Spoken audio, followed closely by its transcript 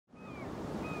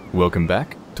Welcome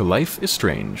back to Life is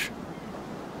Strange.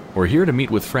 We're here to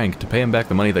meet with Frank to pay him back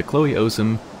the money that Chloe owes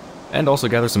him, and also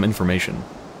gather some information.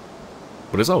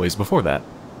 But as always, before that,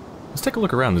 let's take a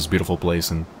look around this beautiful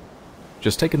place and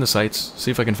just take in the sights,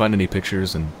 see if I can find any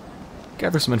pictures, and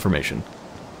gather some information.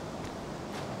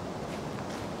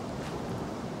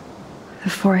 The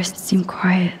forest seemed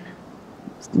quiet.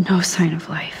 No sign of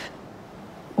life.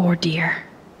 Or deer.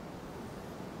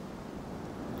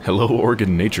 Hello,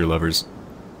 Oregon nature lovers.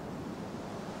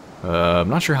 I'm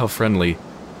not sure how friendly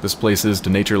this place is to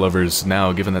nature lovers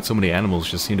now, given that so many animals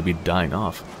just seem to be dying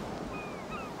off.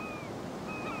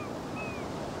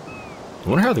 I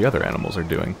wonder how the other animals are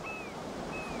doing.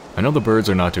 I know the birds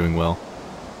are not doing well.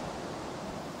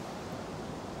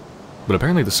 But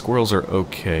apparently the squirrels are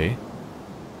okay.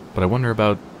 But I wonder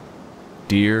about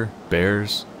deer,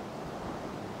 bears,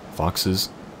 foxes,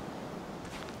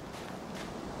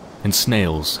 and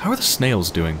snails. How are the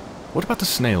snails doing? What about the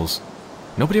snails?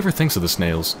 Nobody ever thinks of the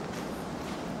snails.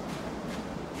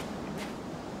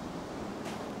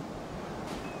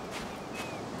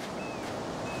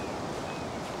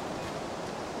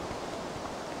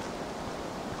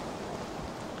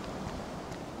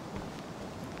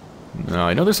 Now,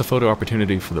 I know there's a photo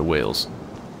opportunity for the whales.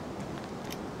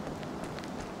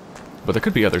 But there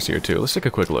could be others here too. Let's take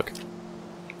a quick look.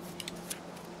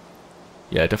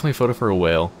 Yeah, definitely a photo for a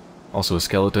whale. Also a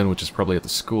skeleton, which is probably at the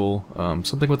school.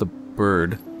 Something with a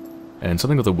bird. And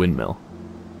something with a windmill.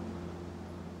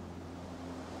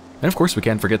 And of course we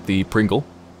can't forget the Pringle,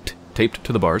 taped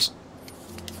to the bars.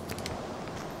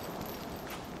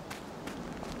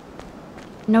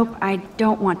 Nope, I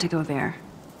don't want to go there.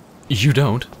 You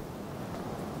don't?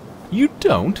 You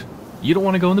don't? You don't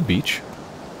want to go on the beach?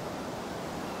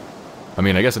 I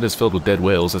mean, I guess it is filled with dead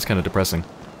whales, that's kind of depressing.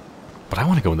 But I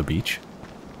want to go on the beach.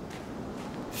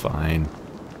 Fine.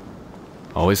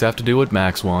 Always have to do what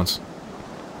Max wants.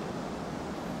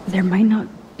 There might not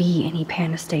be any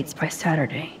Pan Estates by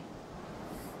Saturday.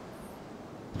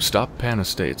 Stop Pan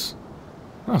Estates.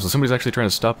 Oh, so somebody's actually trying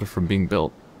to stop it from being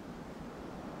built.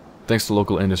 Thanks to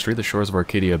local industry, the shores of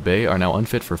Arcadia Bay are now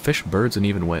unfit for fish, birds, and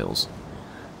even whales.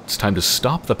 It's time to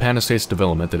stop the Pan Estates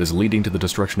development that is leading to the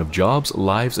destruction of jobs,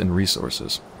 lives, and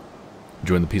resources.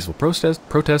 Join the peaceful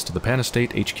protest to the Pan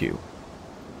Estate HQ.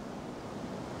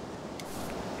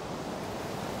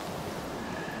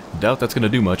 Doubt that's going to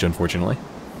do much, unfortunately.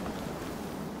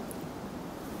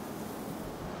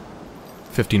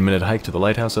 15-minute hike to the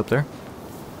lighthouse up there.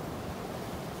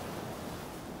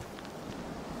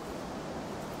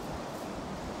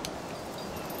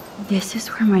 This is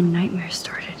where my nightmare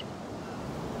started.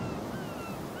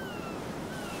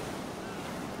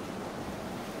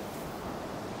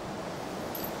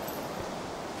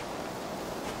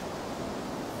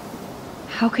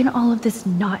 How can all of this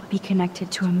not be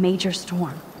connected to a major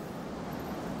storm?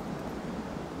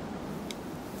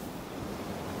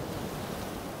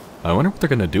 I wonder what they're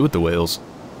gonna do with the whales.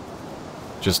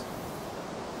 Just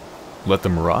let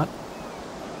them rot?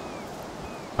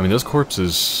 I mean, those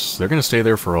corpses, they're gonna stay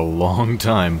there for a long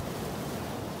time.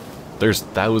 There's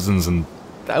thousands and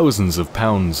thousands of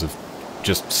pounds of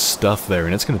just stuff there,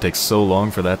 and it's gonna take so long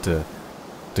for that to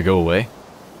go away.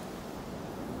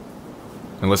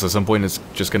 Unless at some point it's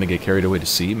just gonna get carried away to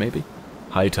sea, maybe?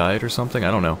 High tide or something? I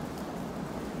don't know.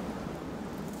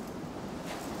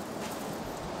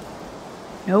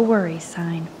 No worries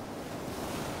sign.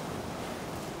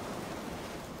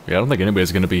 Yeah, I don't think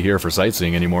anybody's gonna be here for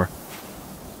sightseeing anymore.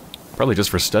 Probably just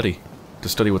for study. To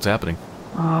study what's happening.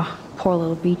 Aw, poor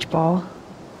little beach ball.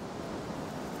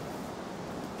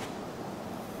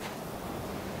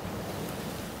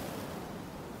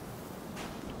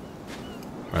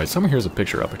 Alright, somewhere here's a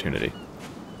picture opportunity.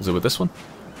 Is it with this one?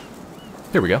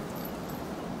 Here we go.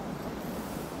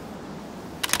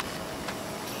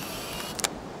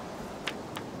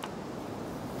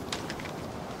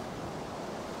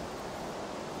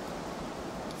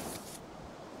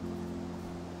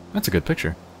 That's a good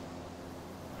picture.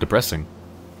 Depressing,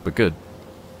 but good.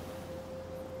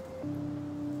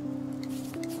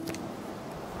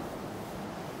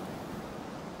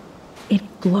 It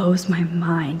blows my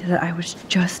mind that I was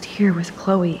just here with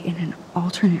Chloe in an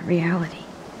alternate reality.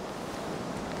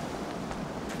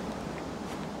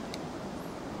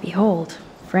 Behold,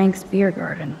 Frank's beer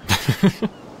garden.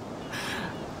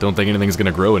 Don't think anything's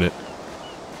gonna grow in it.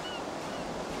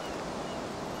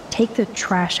 Take the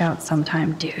trash out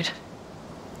sometime, dude.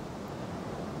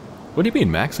 What do you mean,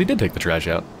 Max? He did take the trash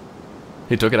out.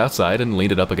 He took it outside and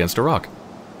leaned it up against a rock.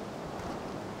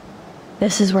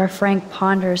 This is where Frank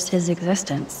ponders his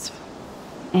existence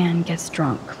and gets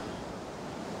drunk.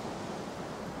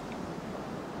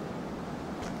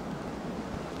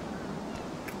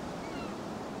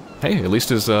 Hey, at least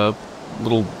his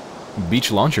little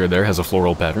beach launcher there has a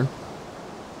floral pattern.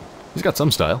 He's got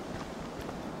some style.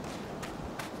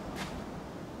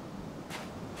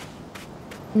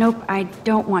 Nope, I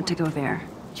don't want to go there.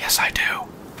 Yes, I do.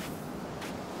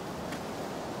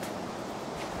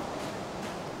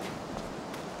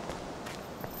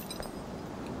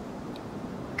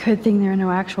 Good thing there are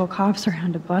no actual cops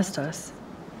around to bust us.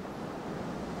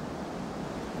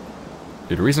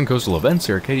 Due to recent coastal events,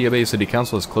 the Arcadia Bay City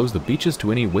Council has closed the beaches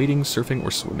to any wading, surfing,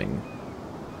 or swimming.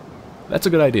 That's a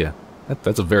good idea.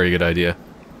 That's a very good idea.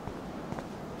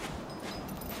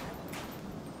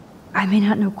 I may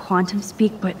not know quantum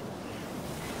speak, but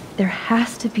there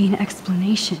has to be an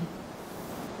explanation.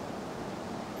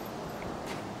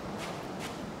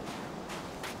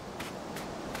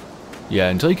 Yeah,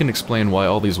 until you can explain why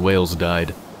all these whales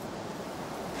died,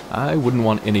 I wouldn't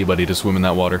want anybody to swim in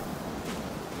that water.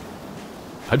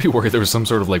 I'd be worried there was some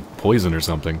sort of, like, poison or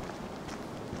something.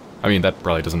 I mean, that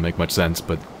probably doesn't make much sense,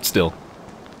 but still.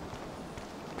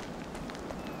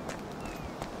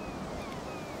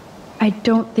 I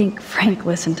don't think Frank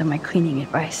listened to my cleaning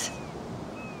advice.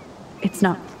 It's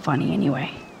not funny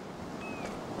anyway.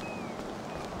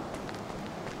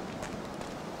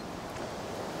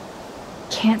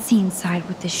 Can't see inside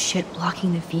with this shit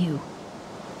blocking the view.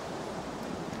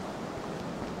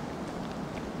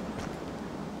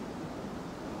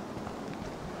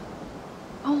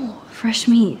 Oh, fresh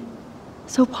meat.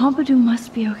 So Pompidou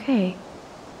must be okay.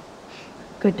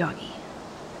 Good doggy.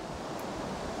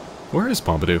 Where is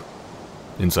Pompidou?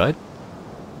 Inside?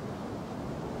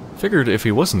 Figured if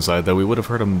he was inside, though, we would have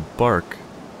heard him bark.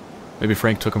 Maybe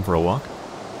Frank took him for a walk?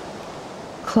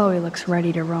 Chloe looks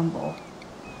ready to rumble.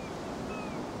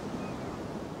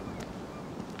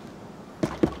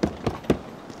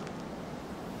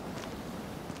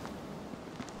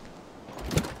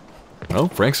 Oh,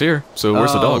 Frank's here. So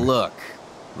where's the dog? Oh, look.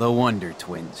 The Wonder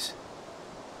Twins.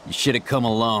 You should have come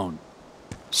alone.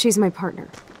 She's my partner.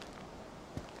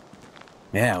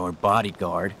 Yeah, or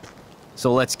bodyguard.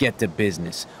 So let's get to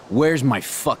business. Where's my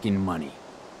fucking money?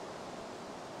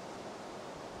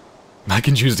 I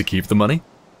can choose to keep the money?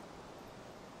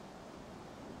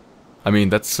 I mean,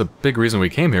 that's a big reason we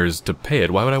came here, is to pay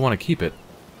it. Why would I want to keep it?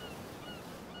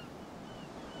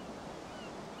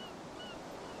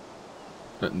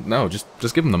 No, just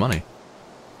give him the money.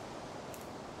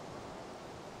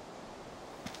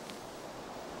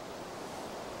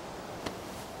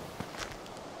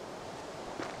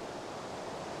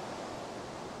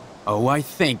 Oh, I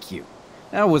thank you.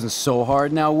 That wasn't so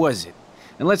hard now, was it?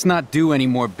 And let's not do any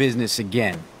more business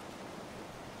again.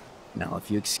 Now,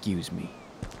 if you excuse me.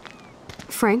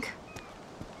 Frank?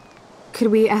 Could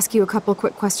we ask you a couple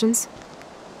quick questions?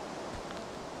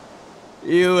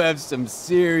 You have some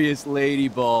serious lady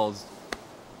balls.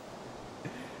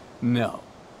 No.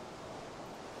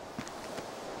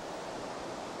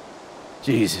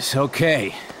 Jesus,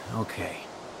 okay.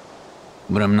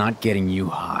 But I'm not getting you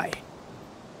high.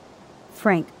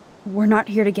 Frank, we're not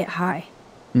here to get high.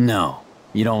 No,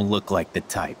 you don't look like the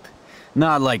type.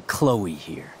 Not like Chloe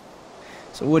here.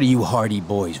 So what do you hardy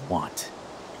boys want?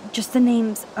 Just the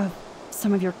names of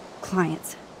some of your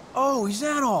clients. Oh, is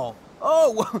that all?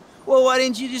 Oh, well, why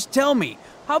didn't you just tell me?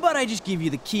 How about I just give you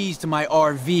the keys to my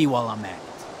RV while I'm at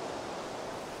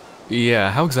it?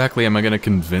 Yeah, how exactly am I going to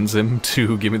convince him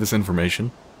to give me this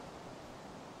information?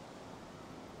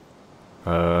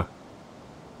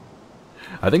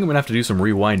 I think I'm going to have to do some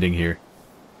rewinding here.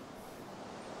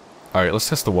 Alright, let's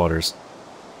test the waters.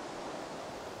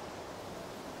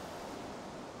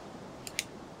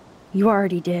 You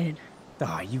already did.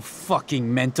 Ah, you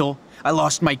fucking mental. I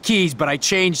lost my keys, but I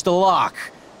changed the lock.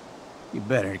 You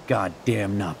better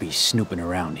goddamn not be snooping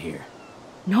around here.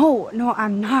 No,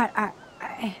 I'm not.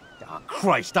 Oh,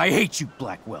 Christ, I hate you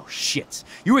Blackwell shits.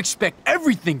 You expect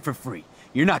everything for free.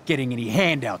 You're not getting any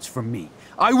handouts from me.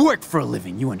 I work for a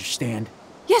living, you understand?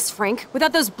 Yes, Frank.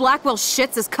 Without those Blackwell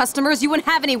shits as customers, you wouldn't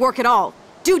have any work at all.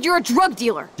 Dude, you're a drug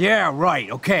dealer. Yeah, right,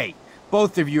 okay.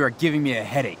 Both of you are giving me a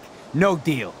headache. No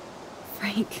deal.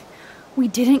 Frank, we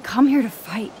didn't come here to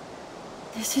fight.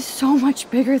 This is so much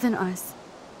bigger than us.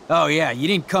 Oh yeah, you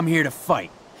didn't come here to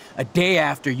fight. A day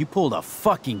after, you pulled a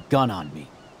fucking gun on me.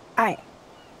 I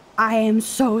am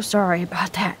so sorry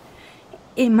about that.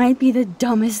 It might be the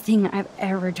dumbest thing I've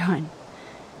ever done.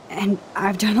 And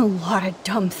I've done a lot of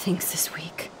dumb things this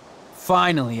week.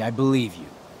 Finally, I believe you.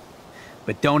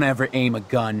 But don't ever aim a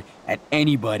gun at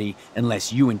anybody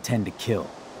unless you intend to kill.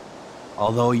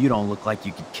 Although you don't look like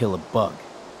you could kill a bug.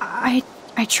 I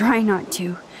try not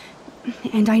to.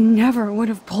 And I never would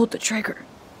have pulled the trigger.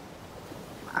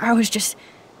 I was just...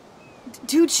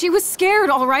 Dude, she was scared,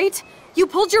 all right? You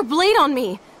pulled your blade on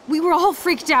me! We were all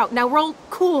freaked out, now we're all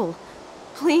cool.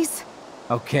 Please?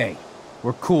 Okay,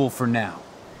 we're cool for now.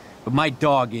 But my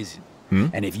dog isn't. Hmm?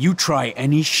 And if you try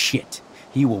any shit,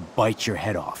 he will bite your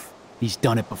head off. He's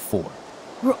done it before.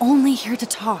 We're only here to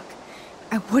talk.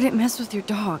 I wouldn't mess with your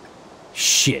dog.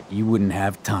 Shit, you wouldn't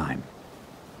have time.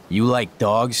 You like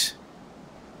dogs?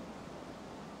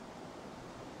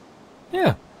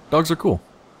 Yeah, dogs are cool.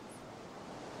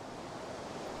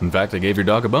 In fact, I gave your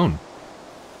dog a bone.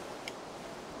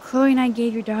 Chloe and I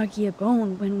gave your doggy a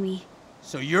bone when we...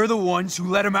 So you're the ones who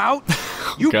let him out?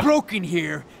 You God. broke in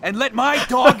here and let my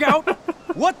dog out?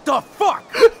 What the fuck?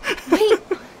 Wait!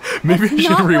 Maybe I should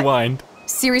not what- rewind.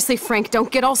 Seriously, Frank, don't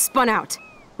get all spun out.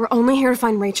 We're only here to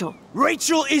find Rachel.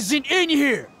 Rachel isn't in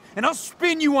here! And I'll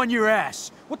spin you on your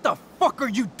ass! What the fuck are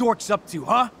you dorks up to,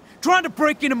 huh? Trying to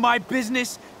break into my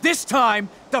business? This time,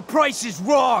 the price is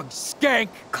wrong, skank!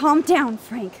 Calm down,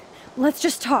 Frank. Let's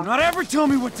just talk. Not ever tell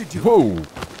me what to do! Whoa.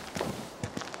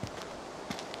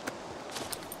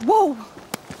 Whoa!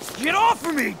 Get off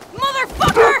of me!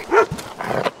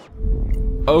 Motherfucker!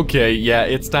 Okay, yeah,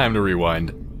 it's time to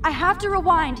rewind. I have to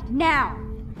rewind now.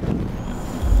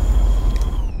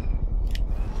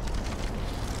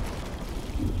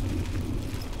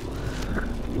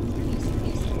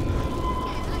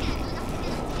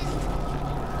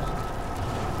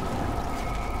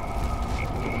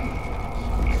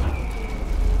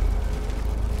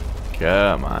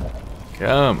 Come on.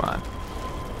 Come on.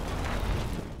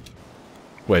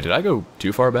 Wait, did I go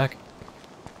too far back?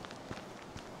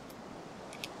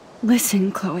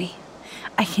 Listen, Chloe.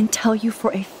 I can tell you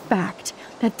for a fact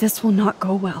that this will not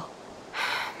go well.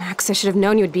 Max, I should have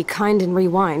known you would be kind and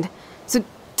rewind. So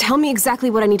tell me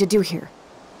exactly what I need to do here.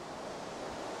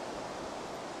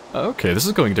 Okay, this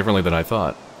is going differently than I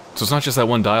thought. So it's not just that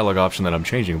one dialogue option that I'm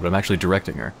changing, but I'm actually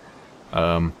directing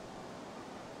her.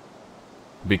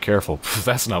 Be careful.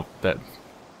 That's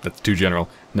too general.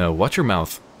 No, watch your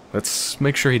mouth. Let's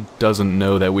make sure he doesn't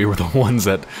know that we were the ones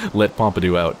that let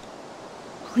Pompidou out.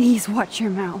 Please watch your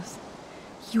mouth.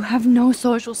 You have no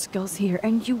social skills here,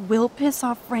 and you will piss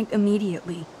off Frank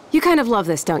immediately. You kind of love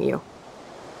this, don't you?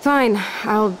 Fine,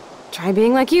 I'll try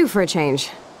being like you for a change.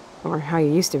 Or how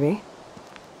you used to be.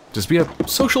 Just be a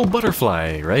social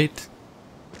butterfly, right?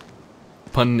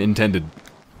 Pun intended.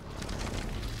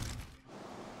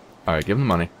 Alright, give him the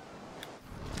money.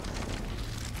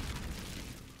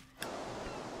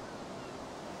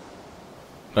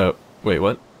 Oh, wait,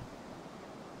 what?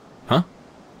 Huh?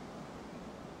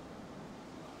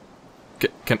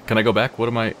 Can I go back? What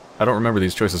am I don't remember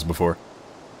these choices before.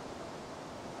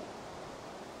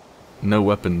 No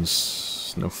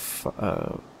weapons. No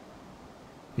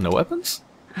weapons?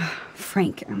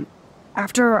 Frank,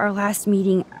 after our last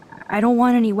meeting, I don't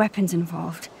want any weapons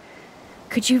involved.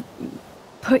 Could you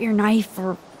put your knife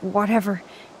or whatever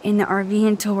in the RV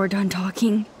until we're done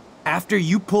talking? After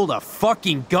you pulled a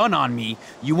fucking gun on me,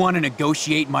 you want to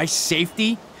negotiate my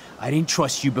safety? I didn't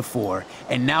trust you before,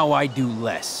 and now I do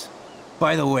less.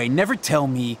 By the way, never tell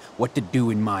me what to do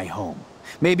in my home.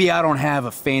 Maybe I don't have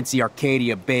a fancy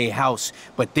Arcadia Bay house,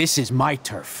 but this is my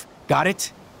turf. Got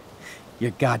it?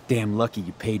 You're goddamn lucky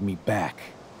you paid me back.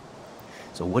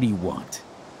 So what do you want?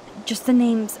 Just the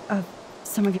names of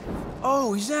some of your...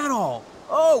 Oh, is that all?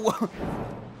 Oh!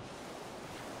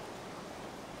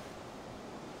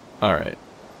 Alright.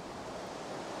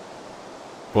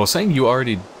 Well, saying you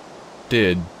already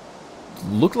did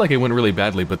looked like it went really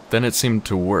badly, but then it seemed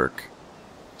to work.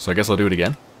 So I guess I'll do it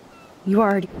again? You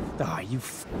already... Ah, you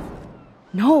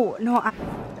No,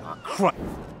 Christ.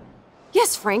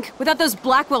 Yes, Frank. Without those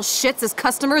Blackwell shits as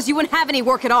customers, you wouldn't have any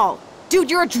work at all.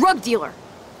 Dude, you're a drug dealer.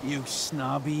 You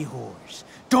snobby whores.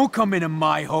 Don't come into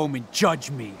my home and judge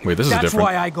me. Wait, this is That's different.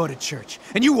 why I go to church.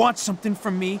 And you want something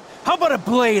from me? How about a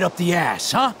blade up the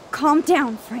ass, huh? Calm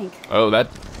down, Frank. Oh, that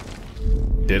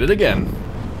did it again.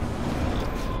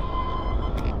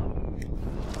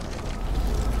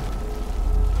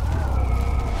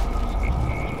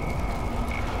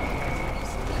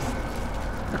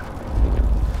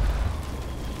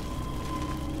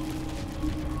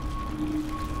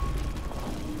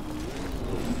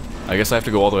 I guess I have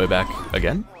to go all the way back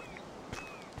again?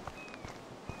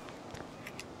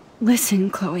 Listen,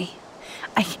 Chloe.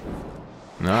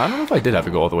 No, I don't know if I did have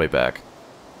to go all the way back.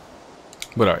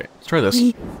 But alright, let's try this.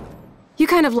 You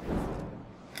kind of...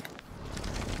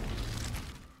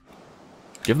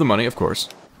 Give the money, of course.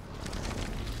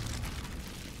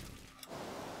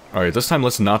 Alright, this time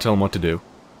let's not tell him what to do.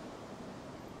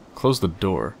 Close the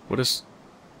door. What is...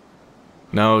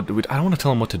 No, I don't want to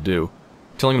tell him what to do.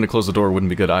 Telling him to close the door wouldn't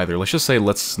be good either. Let's just say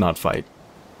let's not fight.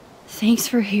 Thanks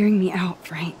for hearing me out,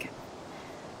 Frank.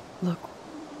 Look,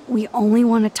 we only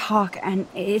want to talk, and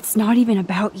it's not even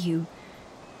about you.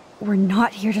 We're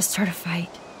not here to start a fight.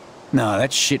 No,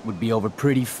 that shit would be over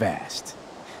pretty fast.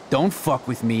 Don't fuck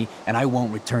with me, and I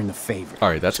won't return the favor.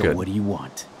 Alright, that's good. So what do you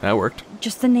want? That worked.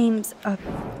 Just the names of...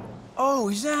 Oh,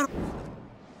 is that...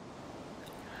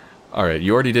 Alright,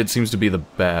 you already did seems to be the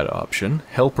bad option.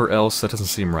 Help or else, that doesn't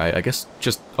seem right. I guess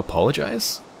just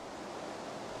apologize?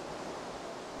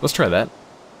 Let's try that.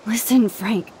 Listen,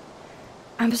 Frank.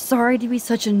 I'm sorry to be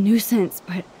such a nuisance,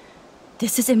 but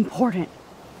this is important.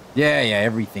 Yeah,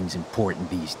 everything's important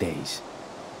these days.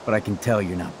 But I can tell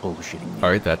you're not bullshitting me.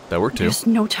 Alright, that worked too. There's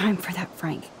no time for that,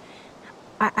 Frank.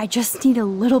 I just need a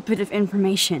little bit of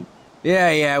information.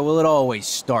 Yeah, well, it always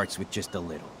starts with just a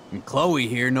little. And Chloe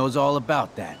here knows all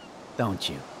about that, don't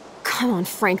you? Come on,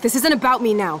 Frank, this isn't about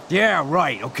me now. Yeah,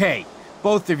 right, okay.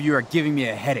 Both of you are giving me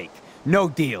a headache. No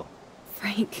deal.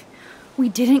 Frank, we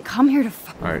didn't come here to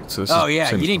fight. Alright, so this Oh, is yeah,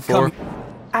 same you as didn't before.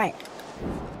 come...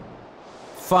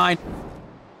 Fine.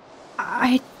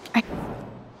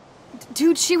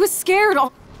 Dude, she was scared.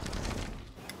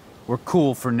 We're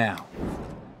cool for now.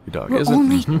 Your dog, We're is it?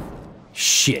 only-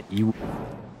 Shit, you...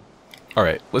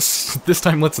 Alright, this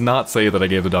time let's not say that I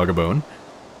gave the dog a bone.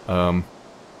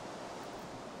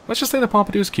 Let's just say that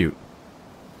Pompidou's cute.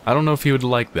 I don't know if he would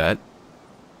like that.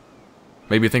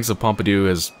 Maybe he thinks of Pompidou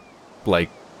as, like,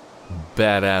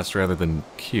 badass rather than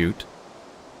cute.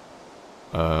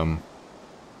 But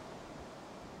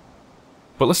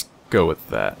let's go with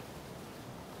that.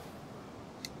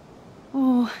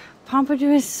 Oh,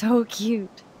 Pompidou is so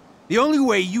cute. The only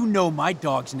way you know my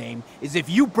dog's name is if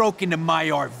you broke into my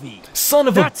RV. Son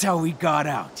of a... That's how we got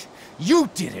out. You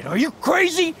did it. Are you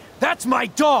crazy? That's my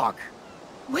dog.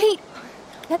 Wait!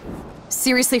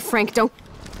 Seriously, Frank, don't...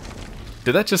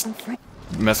 Did that just Frank.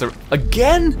 mess up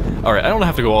again? Alright, I don't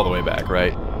have to go all the way back,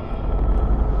 right?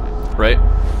 Right?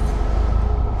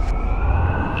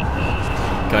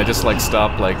 Can I just, like,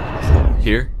 stop, like,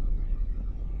 here?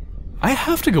 I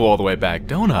have to go all the way back,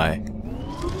 don't I?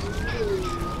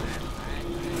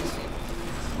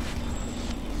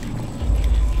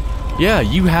 Yeah,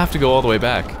 you have to go all the way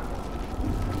back.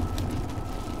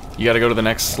 You gotta go to the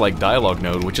next, like, dialogue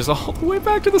node, which is all the way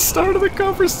back to the start of the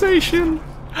conversation.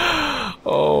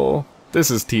 Oh,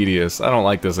 this is tedious. I don't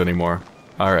like this anymore.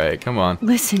 Alright, come on.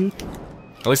 Listen,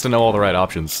 At least I know all the right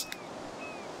options.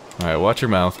 Alright, watch your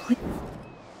mouth.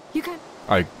 You got...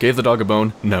 I gave the dog a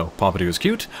bone. No, Pompidou is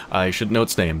cute. I should know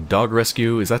its name. Dog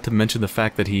rescue. Is that to mention the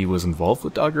fact that he was involved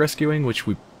with dog rescuing, which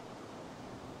we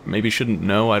maybe shouldn't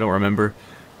know? I don't remember.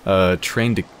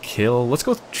 Trained to kill. Let's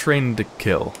go with trained to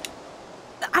kill.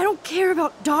 I don't care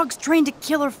about dogs trained to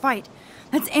kill or fight.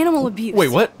 That's animal abuse. Wait,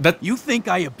 what? That... You think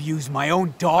I abuse my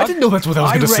own dog? I didn't know that's what I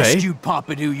was gonna say. I rescued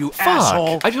Pompidou, you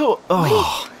asshole. Fuck! I don't...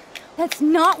 Oh. That's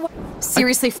not what...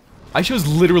 Seriously, I chose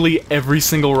literally every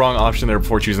single wrong option there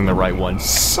before choosing the right one.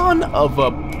 Son of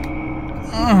a...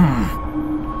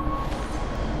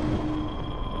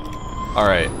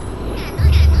 Alright.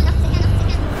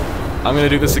 I'm gonna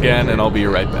do this again, and I'll be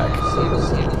right back.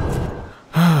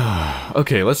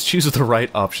 Okay, let's choose the right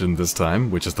option this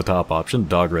time, which is the top option,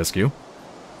 dog rescue.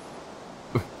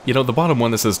 You know, the bottom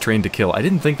one that says trained to kill, I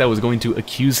didn't think that was going to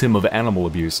accuse him of animal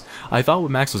abuse. I thought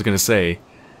what Max was gonna say,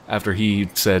 after he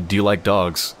said, "Do you like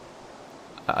dogs?"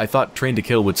 I thought trained to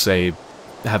kill would say,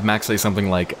 have Max say something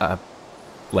like, I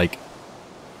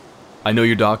know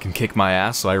your dog can kick my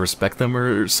ass, so I respect them,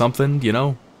 or something, you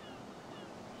know?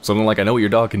 Something like, I know what your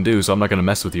dog can do, so I'm not gonna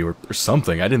mess with you, or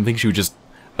something. I didn't think she would just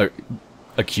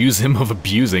accuse him of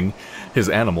abusing his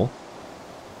animal.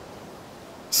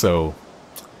 So,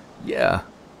 yeah.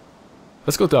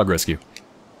 Let's go dog rescue.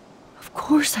 Of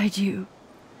course I do.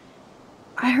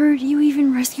 I heard you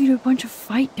even rescued a bunch of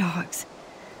fight dogs.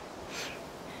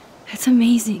 That's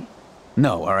amazing.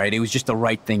 No, alright, it was just the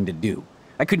right thing to do.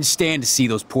 I couldn't stand to see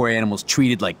those poor animals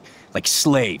treated like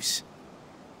slaves.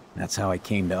 That's how I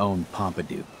came to own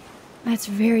Pompidou. That's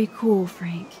very cool,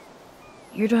 Frank.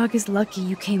 Your dog is lucky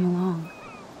you came along.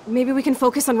 maybe we can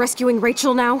focus on rescuing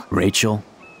Rachel now? Rachel?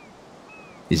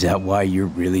 Is that why you're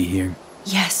really here?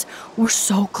 Yes, we're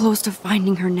so close to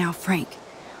finding her now, Frank.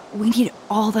 We need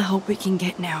all the help we can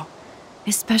get now.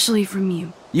 Especially from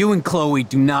you. You and Chloe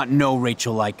do not know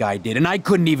Rachel like I did, and I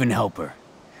couldn't even help her.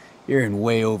 You're in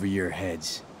way over your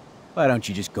heads. Why don't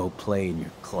you just go play in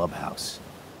your clubhouse?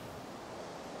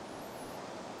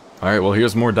 Alright, well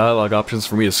here's more dialogue options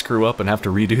for me to screw up and have to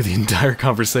redo the entire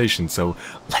conversation, so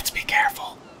let's be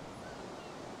careful.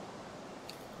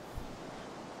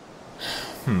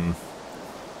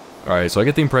 Alright, so I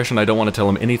get the impression I don't want to tell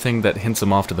him anything that hints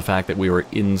him off to the fact that we were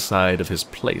inside of his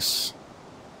place.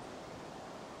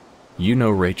 You know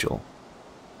Rachel.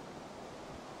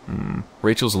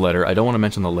 Rachel's letter. I don't want to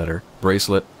mention the letter.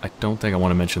 Bracelet. I don't think I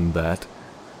want to mention that.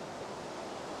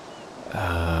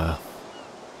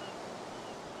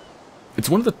 It's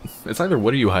one of the... It's either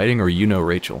what are you hiding or you know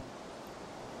Rachel.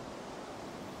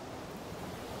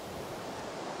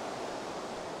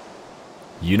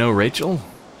 You know Rachel?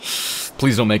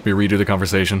 Please don't make me redo the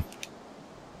conversation.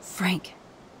 Frank,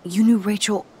 you knew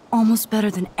Rachel almost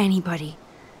better than anybody.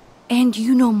 And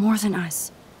you know more than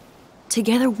us.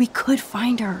 Together we could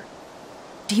find her.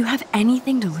 Do you have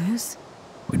anything to lose?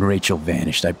 When Rachel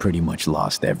vanished, I pretty much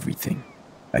lost everything.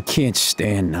 I can't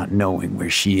stand not knowing where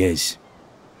she is.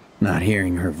 Not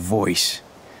hearing her voice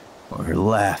or her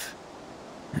laugh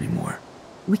anymore.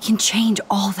 We can change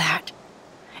all that.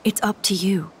 It's up to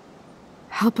you.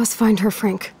 Help us find her,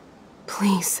 Frank.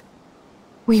 Please.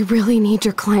 We really need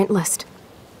your client list.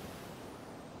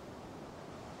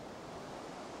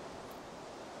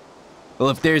 Well,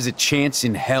 if there's a chance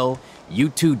in hell, you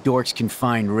two dorks can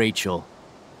find Rachel.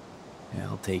 Yeah,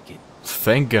 I'll take it.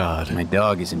 Thank God. My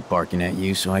dog isn't barking at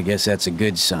you, so I guess that's a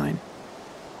good sign.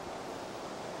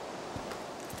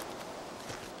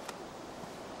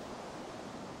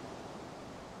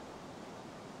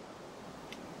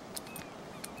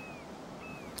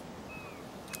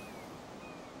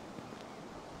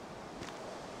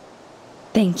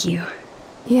 Thank you.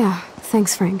 Yeah,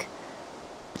 thanks, Frank.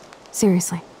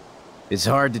 Seriously. It's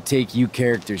hard to take you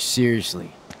characters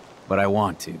seriously, but I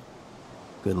want to.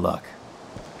 Good luck.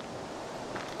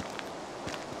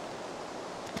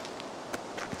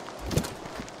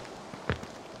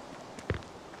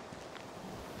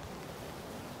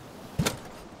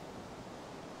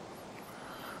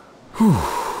 Whew.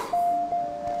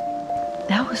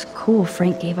 That was cool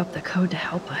Frank gave up the code to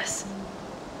help us.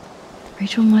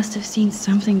 Rachel must have seen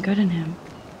something good in him.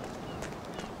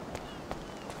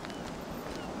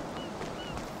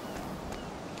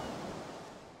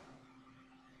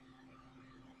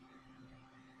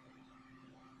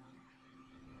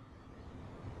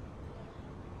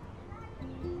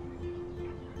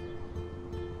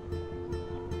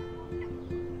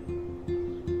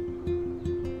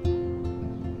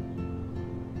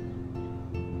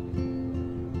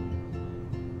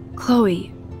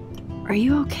 Chloe, are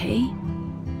you okay?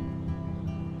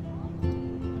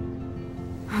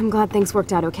 I'm glad things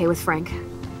worked out okay with Frank.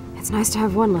 It's nice to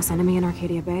have one less enemy in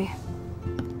Arcadia Bay.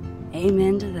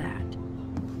 Amen to that.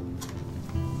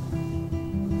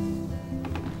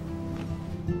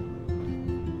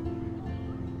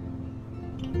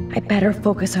 I better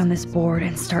focus on this board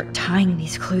and start tying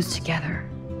these clues together.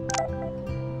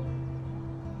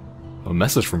 A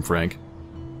message from Frank.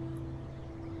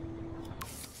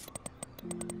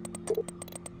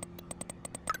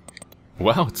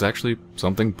 Wow, it's actually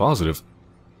something positive.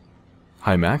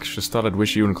 Hi Max, just thought I'd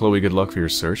wish you and Chloe good luck for your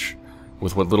search,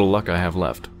 with what little luck I have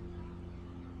left.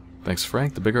 Thanks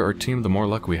Frank, the bigger our team, the more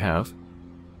luck we have.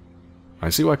 I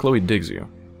see why Chloe digs you.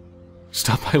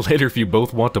 Stop by later if you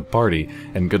both want to party,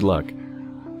 and good luck.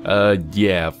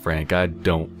 Yeah, Frank, I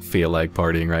don't feel like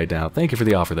partying right now. Thank you for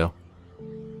the offer, though.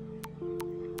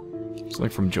 It's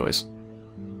like from Joyce.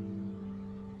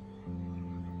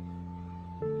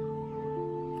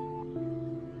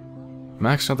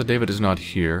 Max, now that David is not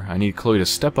here, I need Chloe to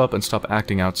step up and stop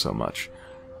acting out so much.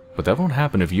 But that won't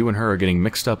happen if you and her are getting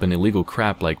mixed up in illegal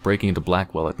crap like breaking into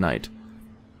Blackwell at night.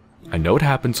 I know it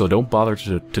happened, so don't bother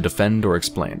to defend or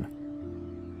explain.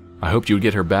 I hoped you would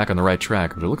get her back on the right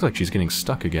track, but it looks like she's getting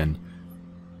stuck again.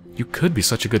 You could be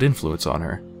such a good influence on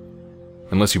her.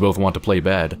 Unless you both want to play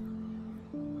bad.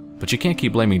 But you can't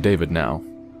keep blaming David now.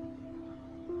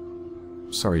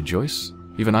 Sorry, Joyce.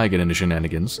 Even I get into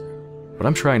shenanigans. But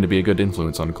I'm trying to be a good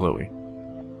influence on Chloe.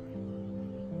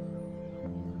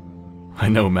 I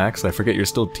know, Max. I forget you're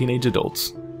still teenage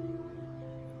adults.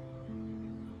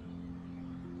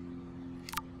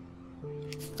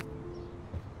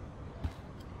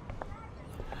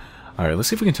 Alright, let's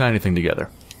see if we can tie anything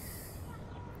together.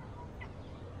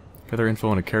 Gather info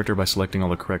on a character by selecting all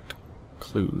the correct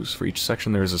clues. For each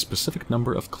section, there is a specific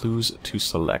number of clues to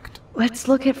select. Let's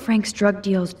look at Frank's drug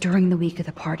deals during the week of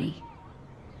the party.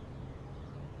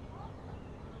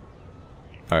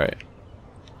 Alright.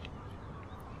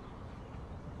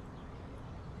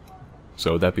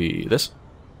 So would that be this?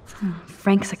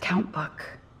 Frank's account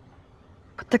book.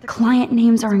 But the client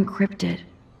names are encrypted.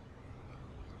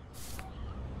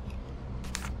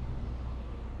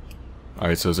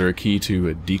 Alright, so is there a key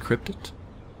to decrypt it?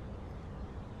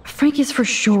 Frank is for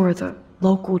sure the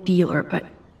local dealer, but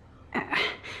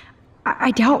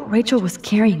I doubt Rachel was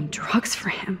carrying drugs for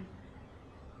him.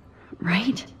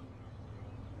 Right?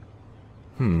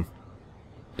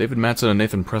 David Matson and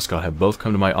Nathan Prescott have both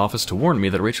come to my office to warn me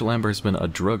that Rachel Amber has been a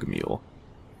drug mule,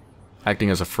 acting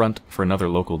as a front for another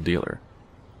local dealer.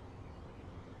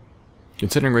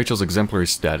 Considering Rachel's exemplary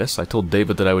status, I told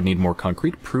David that I would need more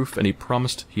concrete proof, and he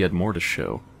promised he had more to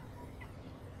show.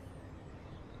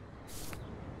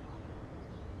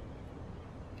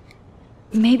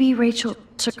 Maybe Rachel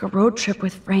took a road trip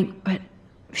with Frank, but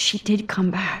she did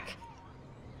come back.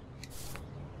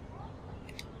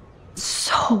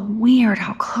 So weird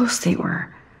how close they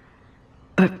were.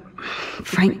 But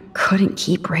Frank couldn't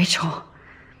keep Rachel.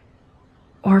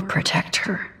 Or protect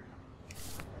her.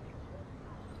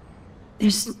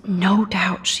 There's no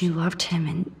doubt she loved him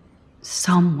in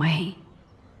some way.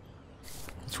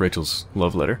 It's Rachel's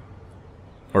love letter.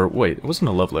 Or wait, it wasn't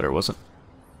a love letter, was it?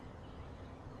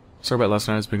 Sorry about last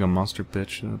night as being a monster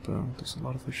bitch. There's a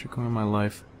lot of this shit going on in my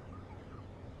life.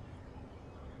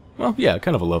 Well, yeah,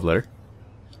 kind of a love letter.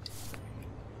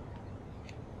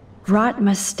 Rot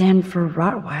must stand for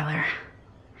Rottweiler.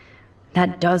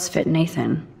 That does fit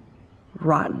Nathan.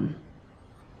 Rotten.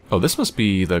 Oh, this must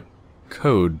be the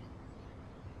code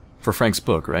for Frank's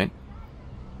book, right?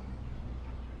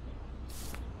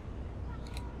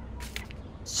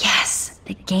 Yes,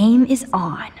 the game is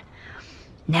on.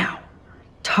 Now,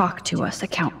 talk to us,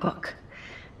 account book.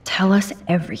 Tell us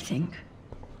everything.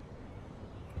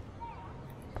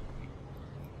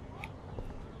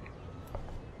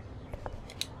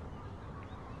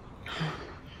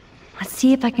 Let's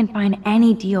see if I can find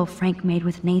any deal Frank made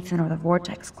with Nathan or the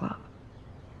Vortex Club.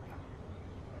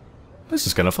 This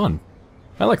is kind of fun.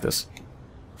 I like this.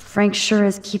 Frank sure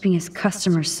is keeping his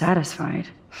customers satisfied.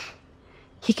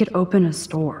 He could open a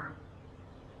store.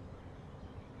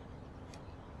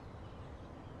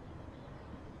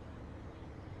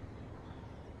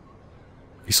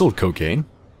 He sold cocaine.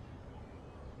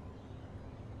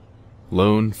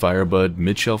 Lone, Firebud,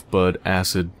 Midshelf Bud,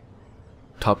 Acid,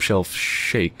 Top Shelf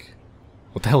Shake.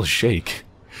 What the hell is Shake?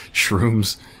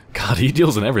 Shrooms. God, he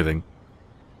deals in everything.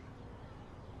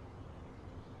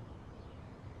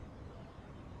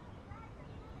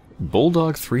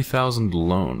 Bulldog 3000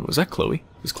 Lone. Was that Chloe?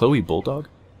 Is Chloe Bulldog?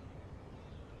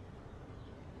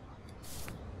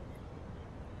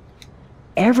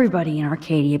 Everybody in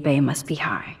Arcadia Bay must be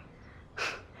high.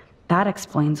 That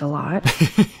explains a lot.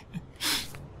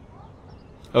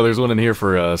 Oh, there's one in here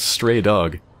for Stray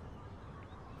Dog.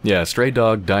 Yeah, Stray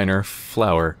Dog, Diner,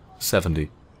 Flower,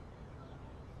 70.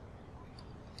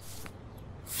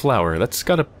 Flower, that's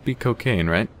gotta be cocaine,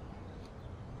 right?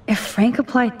 If Frank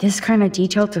applied this kind of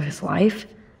detail to his life,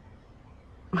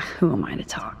 who am I to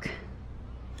talk?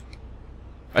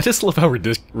 I just love how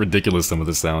ridiculous some of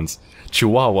this sounds.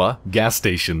 Chihuahua, gas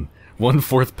station,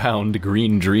 1/4 pound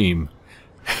Green Dream.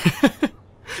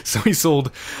 So he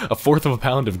sold 1/4 of a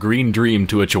pound of Green Dream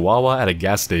to a Chihuahua at a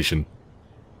gas station.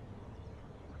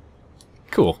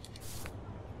 Cool.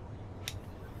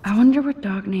 I wonder what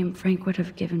dog name Frank would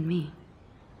have given me.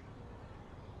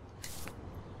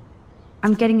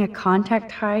 I'm getting a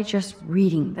contact high just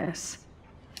reading this.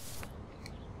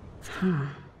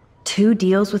 2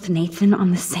 deals with Nathan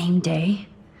on the same day?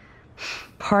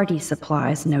 Party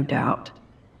supplies, no doubt.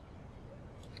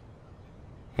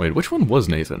 Wait, which one was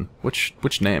Nathan?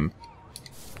 Which name?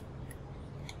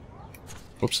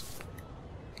 Whoops.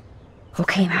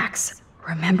 Okay, Max.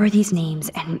 Remember these names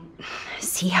and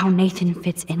see how Nathan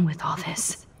fits in with all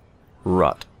this.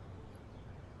 Rot.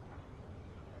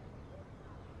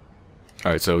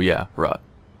 Alright, so yeah, Rot.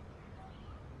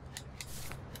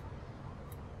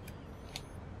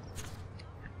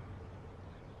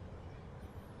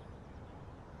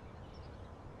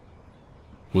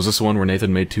 Was this the one where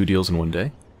Nathan made 2 deals in one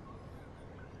day?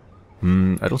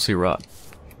 I don't see Rot.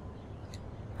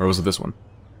 Or was it this one?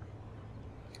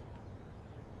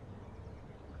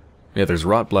 Yeah, there's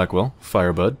Rot Blackwell,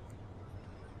 Firebud.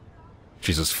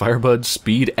 Jesus, Firebud,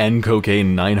 speed, and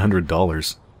cocaine,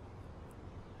 $900.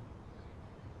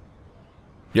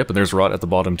 Yep, and there's Rot at the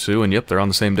bottom too, and yep, they're on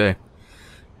the same day.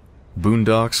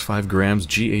 Boondocks, 5 grams,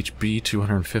 GHB,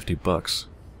 $250.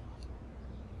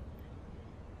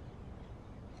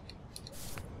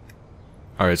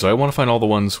 Alright, so I want to find all the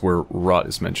ones where Rot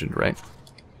is mentioned, right?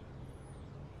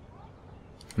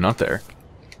 Not there.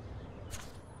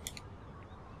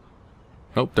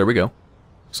 Oh, there we go.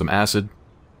 Some acid.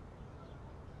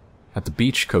 At the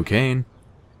beach, cocaine.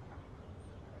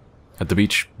 At the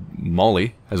beach,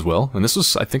 Molly as well. And this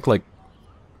was, I think, like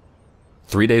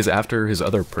 3 days after his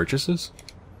other purchases.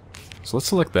 So let's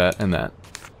select that and that.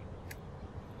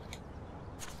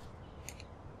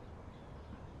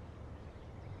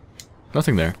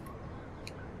 Nothing there.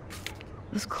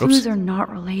 Those clues Oops. are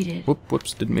not related.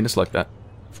 Whoops, didn't mean to select that.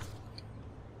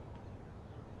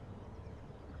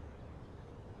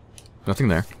 Nothing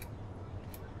there.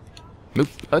 Nope,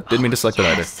 I didn't mean to select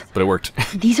that either, but it worked.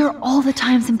 These are all the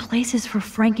times and places for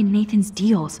Frank and Nathan's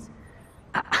deals.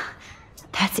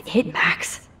 That's it,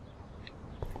 Max.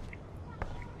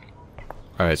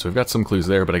 Alright, so we've got some clues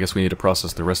there, but I guess we need to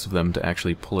process the rest of them to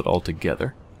actually pull it all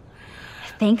together.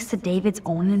 Thanks to David's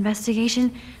own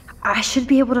investigation, I should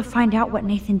be able to find out what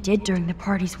Nathan did during the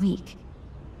party's week.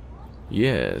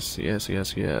 Yes.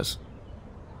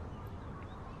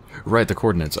 Right, the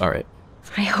coordinates, alright.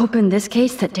 I hope in this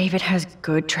case that David has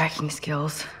good tracking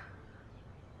skills.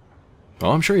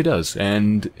 Well, I'm sure he does,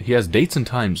 and he has dates and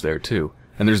times there, too.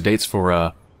 And there's dates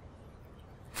for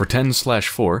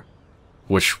 10/4,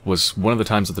 which was one of the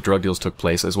times that the drug deals took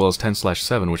place, as well as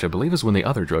 10/7, which I believe is when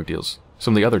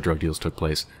some of the other drug deals took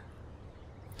place.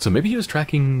 So maybe he was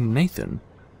tracking Nathan.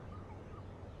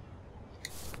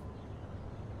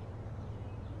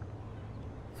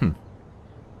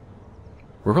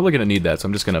 We're probably going to need that, so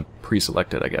I'm just going to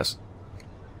pre-select it, I guess.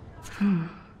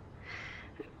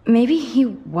 Maybe he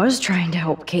was trying to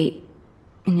help Kate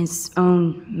in his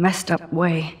own messed up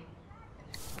way.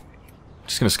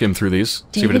 Just going to skim through these,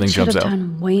 see if anything jumps out. David should have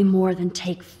done way more than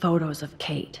take photos of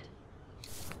Kate.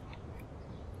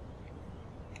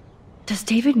 Does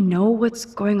David know what's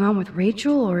going on with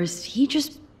Rachel, or is he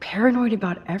just paranoid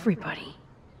about everybody?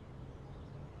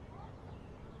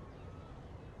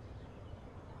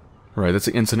 Right, that's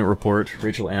the incident report.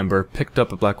 Rachel Amber picked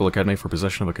up at Blackwell Academy for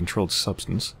possession of a controlled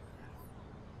substance.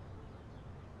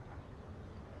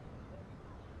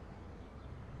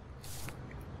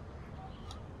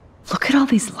 Look at all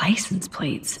these license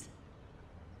plates.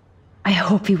 I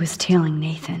hope he was tailing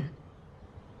Nathan.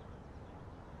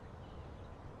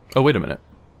 Oh, wait a minute.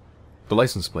 The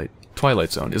license plate.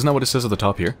 Twilight Zone. Isn't that what it says at the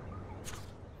top here?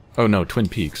 Oh no, Twin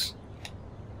Peaks.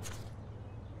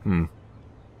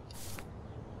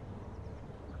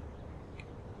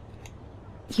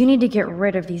 You need to get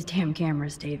rid of these damn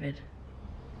cameras, David.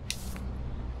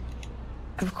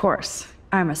 Of course,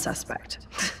 I'm a suspect.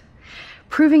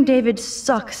 Proving David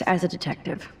sucks as a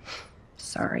detective.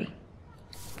 Sorry.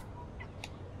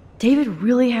 David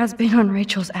really has been on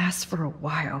Rachel's ass for a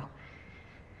while.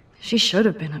 She should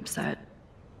have been upset.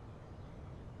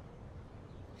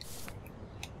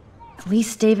 At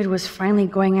least David was finally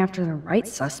going after the right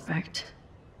suspect.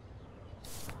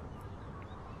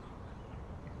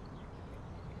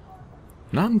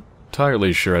 Not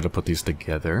entirely sure how to put these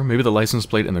together. Maybe the license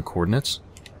plate and the coordinates?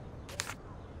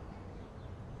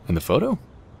 And the photo?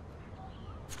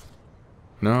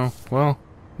 No, well,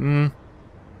 I mean,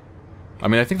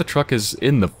 I think the truck is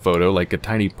in the photo, like a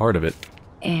tiny part of it.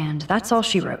 And that's all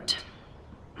she wrote.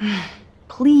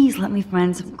 Please let me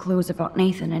find some clues about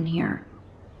Nathan in here.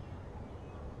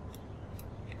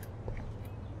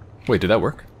 Wait, did that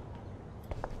work?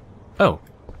 Oh.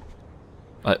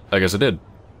 I guess it did.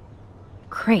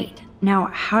 Great. Now,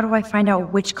 how do I find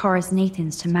out which car is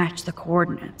Nathan's to match the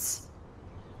coordinates?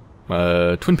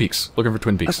 Twin Peaks. Looking for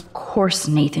Twin Peaks. Of course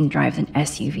Nathan drives an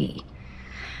SUV.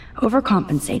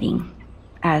 Overcompensating,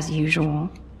 as usual.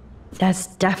 That's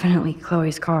definitely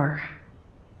Chloe's car.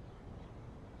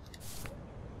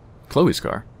 Chloe's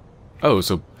car? Oh,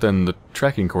 so then the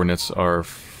tracking coordinates are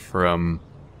from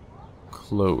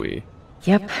Chloe.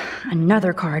 Yep,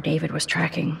 another car David was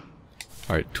tracking.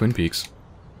 Alright, Twin Peaks.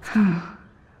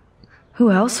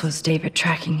 Who else was David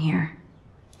tracking here?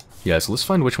 Yeah, so let's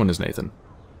find which one is Nathan.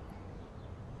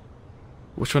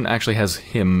 Which one actually has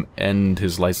him and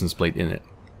his license plate in it?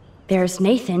 There's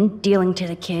Nathan dealing to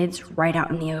the kids right out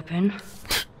in the open.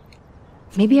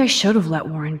 Maybe I should have let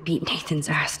Warren beat Nathan's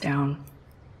ass down.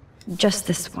 Just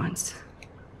this once.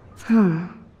 Who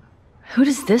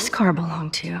does this car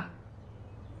belong to?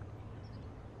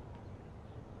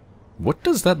 What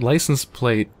is that license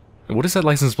plate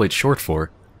short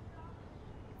for?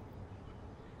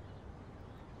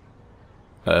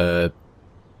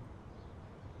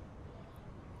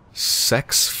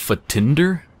 Sex for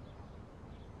Tinder?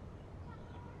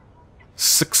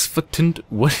 Six foot Tinder?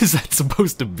 What is that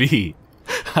supposed to be?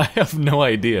 I have no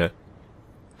idea.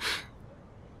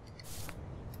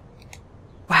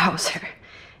 Wowzer.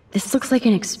 This looks like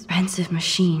an expensive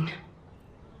machine.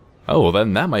 Oh, well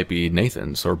then that might be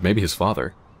Nathan's, or maybe his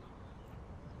father.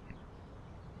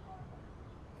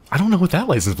 I don't know what that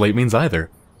license plate means either.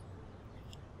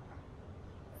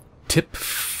 Tip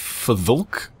for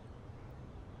Volk?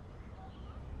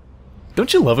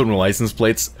 Don't you love it when license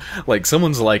plates, like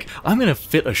someone's like, I'm gonna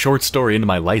fit a short story into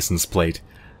my license plate.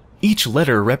 Each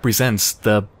letter represents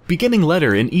the beginning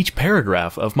letter in each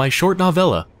paragraph of my short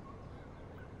novella.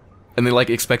 And they like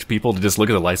expect people to just look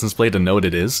at the license plate and know what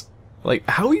it is? Like,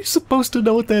 how are you supposed to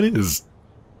know what that is?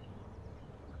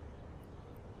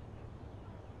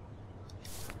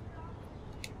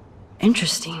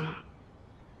 Interesting.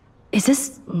 Is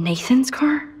this Nathan's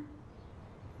car?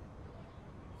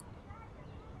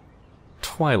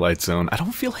 Twilight Zone. I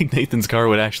don't feel like Nathan's car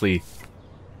would actually...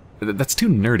 That's too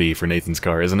nerdy for Nathan's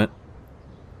car, isn't it?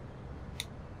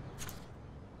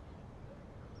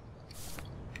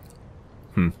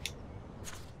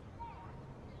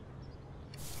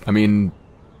 I mean...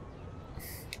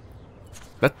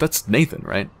 That's Nathan,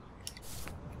 right?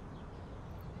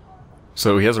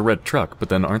 So he has a red truck, but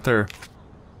then aren't there...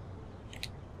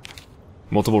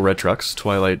 multiple red trucks,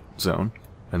 Twilight Zone,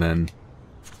 and then...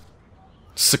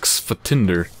 6 for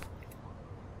Tinder.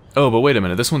 Oh, but wait a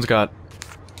minute, this one's got...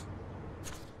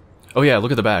 Oh yeah,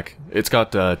 look at the back. It's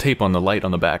got tape on the light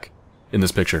on the back in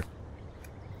this picture.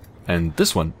 And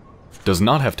this one does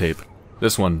not have tape.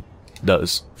 This one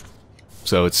does.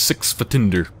 So it's 6 for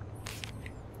Tinder.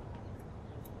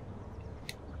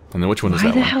 And then which one is that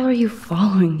one? Why the hell are you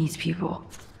following these people?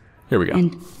 Here we go.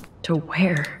 And to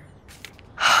where?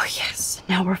 Oh yes,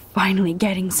 now we're finally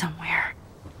getting somewhere.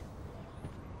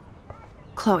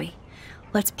 Chloe,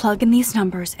 let's plug in these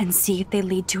numbers and see if they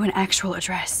lead to an actual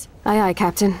address. Aye, aye,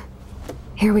 Captain.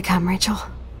 Here we come, Rachel.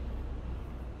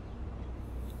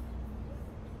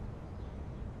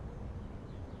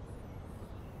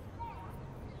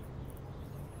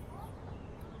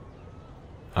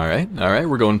 Alright,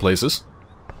 we're going places.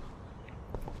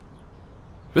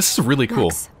 This is really cool.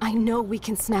 Max, I know we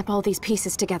can snap all these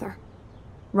pieces together.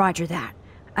 Roger that.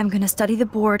 I'm gonna study the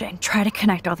board and try to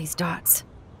connect all these dots.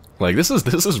 Like, this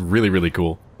is really, really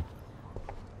cool.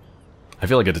 I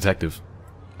feel like a detective.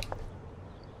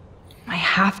 I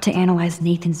have to analyze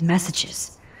Nathan's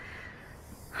messages.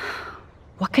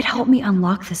 What could help me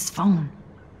unlock this phone?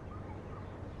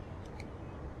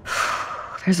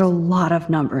 There's a lot of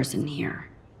numbers in here.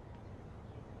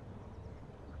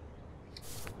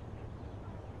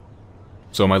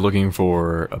 So am I looking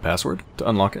for a password to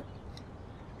unlock it?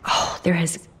 Oh, there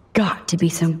has got to be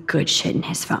some good shit in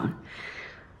his phone.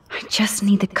 I just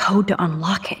need the code to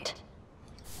unlock it.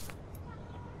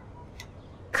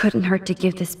 Couldn't hurt to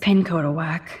give this pin code a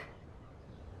whack.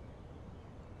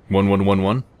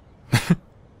 1111?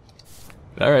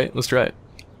 Alright, let's try it.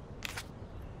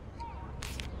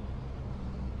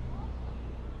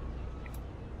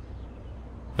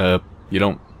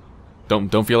 You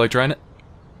don't feel like trying it?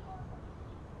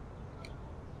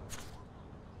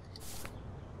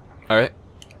 Alright.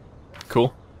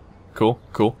 Cool.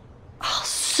 Cool. Oh,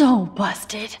 so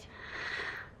busted.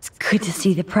 It's good to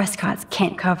see the Prescotts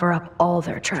can't cover up all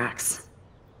their tracks.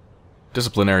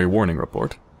 Disciplinary warning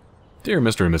report. Dear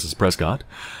Mr. and Mrs. Prescott,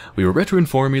 we regret to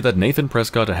inform you that Nathan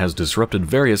Prescott has disrupted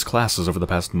various classes over the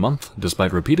past month,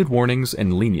 despite repeated warnings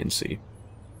and leniency.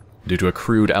 Due to a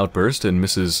crude outburst in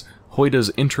Mrs. Hoyda's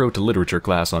Intro to Literature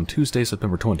class on Tuesday,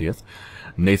 September 20th,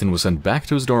 Nathan was sent back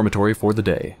to his dormitory for the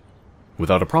day,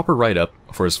 without a proper write-up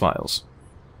for his files.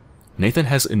 Nathan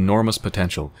has enormous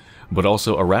potential, but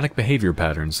also erratic behavior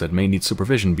patterns that may need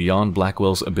supervision beyond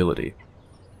Blackwell's ability.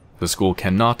 The school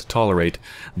cannot tolerate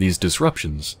these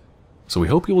disruptions, so we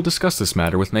hope you will discuss this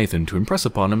matter with Nathan to impress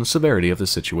upon him the severity of the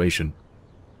situation.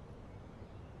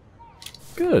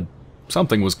 Good.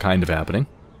 Something was kind of happening.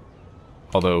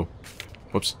 Although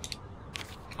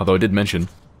I did mention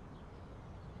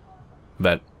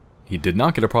that he did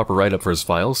not get a proper write-up for his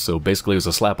files, so basically it was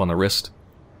a slap on the wrist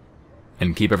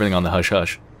and keep everything on the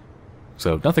hush-hush.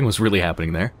 So nothing was really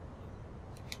happening there.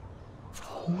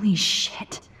 Holy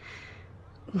shit.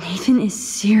 Nathan is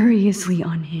seriously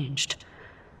unhinged.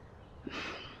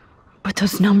 But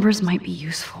those numbers might be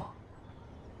useful.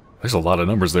 There's a lot of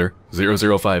numbers there.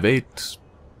 0058,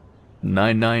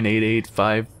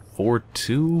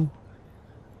 9988542.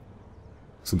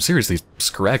 Some seriously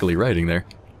scraggly writing there.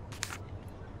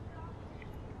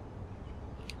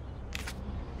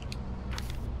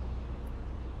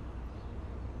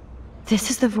 This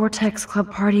is the Vortex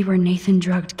Club party where Nathan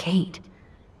drugged Kate.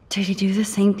 Did he do the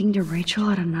same thing to Rachel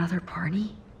at another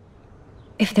party?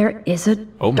 If there is a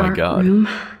dark room,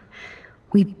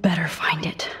 we better find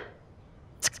it.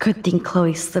 It's a good thing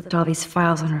Chloe slipped all these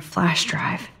files on her flash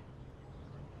drive.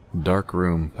 Dark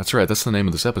room. That's right, that's the name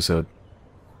of this episode.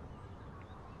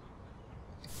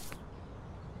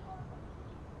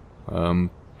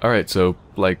 Alright, so,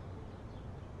 like...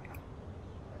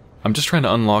 I'm just trying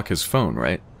to unlock his phone,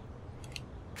 right?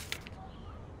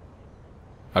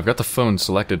 I've got the phone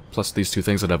selected, plus these two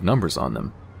things that have numbers on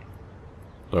them.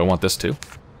 Do I want this too?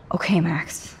 Okay,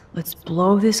 Max. Let's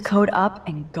blow this code up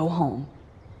and go home.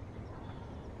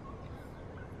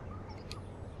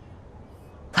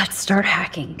 Let's start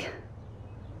hacking.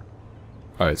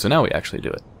 Alright, so now we actually do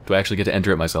it. Do I actually get to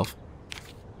enter it myself?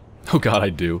 Oh god, I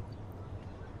do.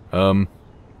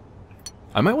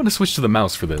 I might want to switch to the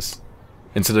mouse for this,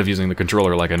 instead of using the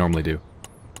controller like I normally do.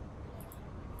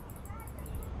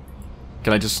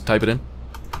 Can I just type it in?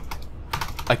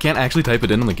 I can't actually type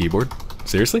it in on the keyboard?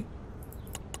 Seriously?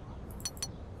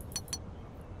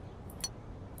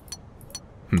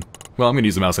 Well, I'm gonna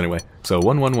use the mouse anyway. So,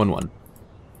 1111.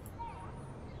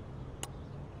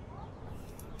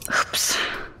 Oops.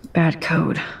 Bad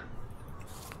code.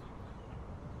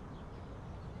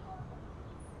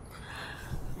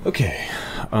 Okay,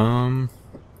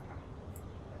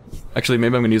 actually,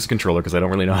 maybe I'm gonna use the controller because I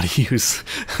don't really know how to use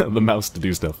the mouse to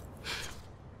do stuff.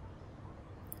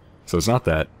 So it's not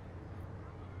that.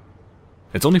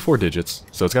 It's only 4 digits,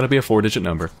 so it's gotta be a 4-digit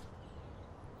number.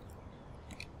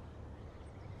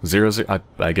 0,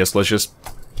 I guess let's just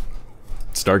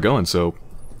start going, so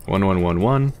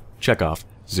 1111, check off.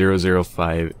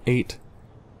 0058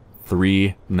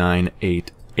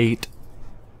 3988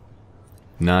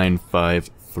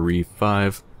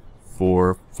 9535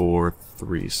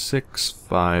 4436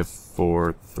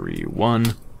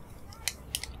 5431.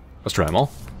 Let's try them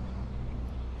all.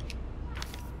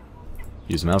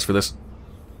 Use the mouse for this.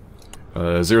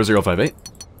 0058.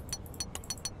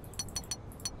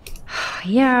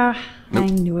 Yeah, Nope. I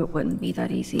knew it wouldn't be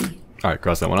that easy. Alright,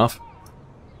 cross that one off.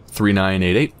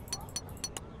 3988.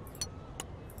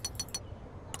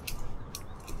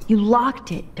 You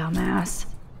locked it, dumbass.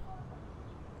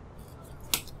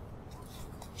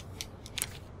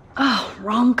 Oh,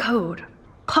 wrong code.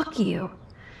 Fuck you.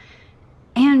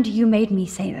 And you made me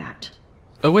say that.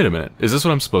 Oh, wait a minute. Is this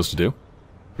what I'm supposed to do?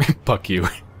 Fuck you.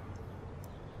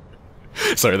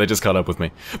 Sorry, that just caught up with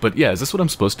me. But yeah, is this what I'm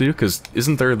supposed to do? Because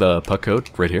isn't there the puck code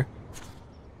right here?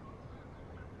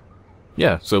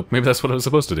 Yeah, so maybe that's what I was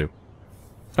supposed to do.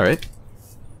 Alright.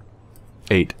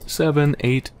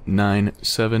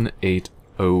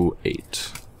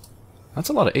 878978808. That's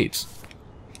a lot of 8s.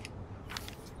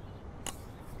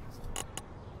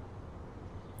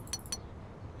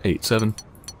 87.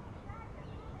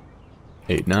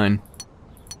 89.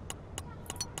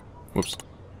 Whoops.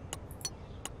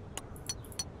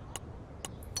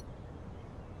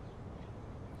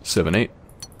 78.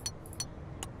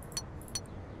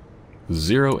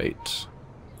 08.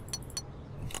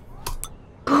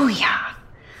 Booyah!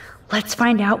 Let's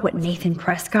find out what Nathan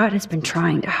Prescott has been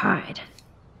trying to hide.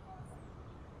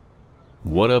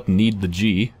 What up, need the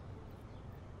G?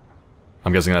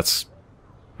 I'm guessing that's...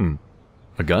 a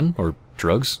gun? Or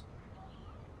drugs?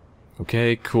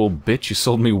 Okay, cool, bitch, you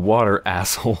sold me water,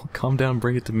 asshole. Calm down,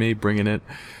 bring it to me, bringing it.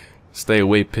 Stay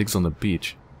away, pigs on the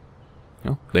beach.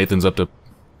 Well, Nathan's up to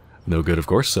no good, of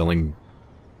course, selling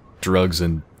drugs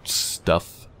and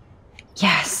stuff.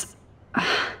 Yes.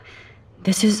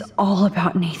 This is all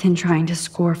about Nathan trying to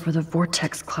score for the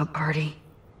Vortex Club party.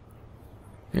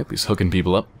 Yep, he's hooking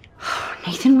people up.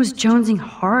 Nathan was jonesing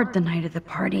hard the night of the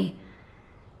party.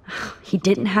 He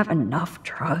didn't have enough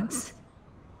drugs.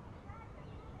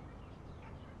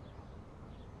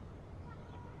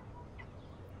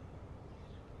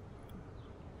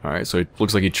 Alright, so it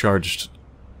looks like he charged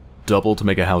double to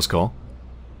make a house call.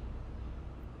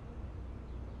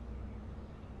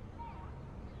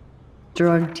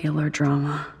 Drug dealer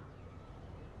drama.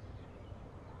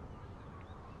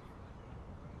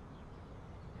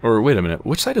 Or wait a minute,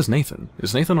 which side is Nathan?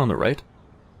 Is Nathan on the right?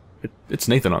 It's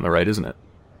Nathan on the right, isn't it?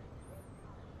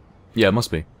 Yeah, it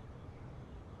must be.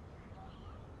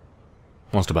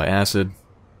 Wants to buy acid.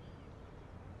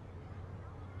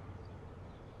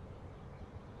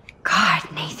 God,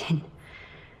 Nathan.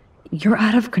 You're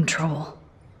out of control.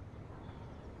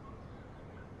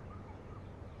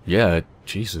 Yeah,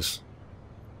 Jesus.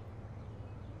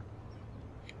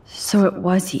 So it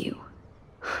was you.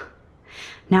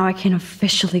 Now I can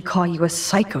officially call you a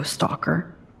psycho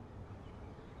stalker.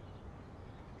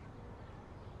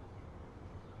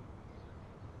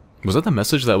 Was that the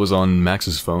message that was on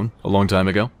Max's phone a long time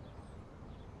ago?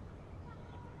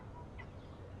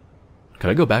 Could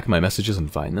I go back in my messages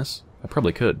and find this? I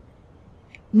probably could.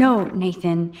 No,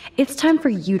 Nathan. It's time for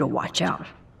you to watch out.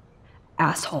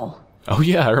 Asshole. Oh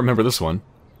yeah, I remember this one.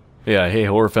 Yeah, hey,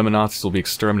 horror feminazis will be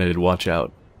exterminated, watch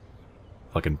out.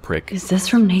 Fucking prick. Is this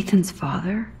from Nathan's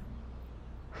father?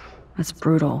 That's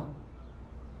brutal.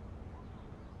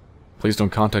 Please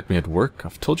don't contact me at work.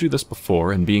 I've told you this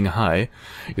before, and being high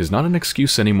is not an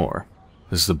excuse anymore.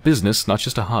 This is a business, not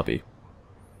just a hobby.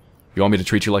 You want me to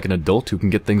treat you like an adult who can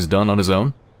get things done on his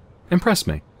own? Impress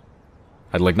me.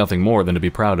 I'd like nothing more than to be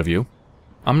proud of you.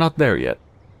 I'm not there yet.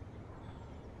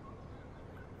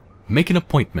 Make an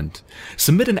appointment.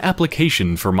 Submit an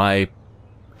application for my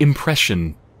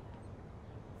impression.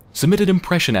 Submit an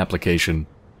impression application,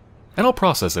 and I'll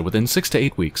process it within 6 to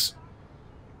 8 weeks.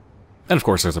 And of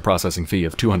course there's a processing fee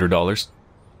of $200.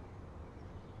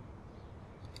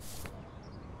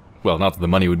 Well, not that the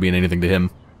money would mean anything to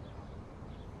him.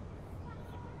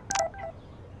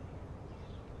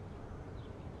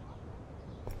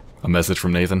 A message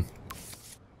from Nathan.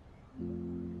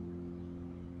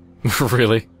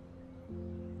 Really?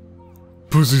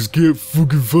 Pussies can't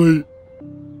fucking fight.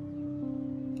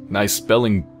 Nice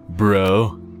spelling,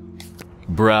 bro.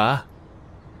 Brah.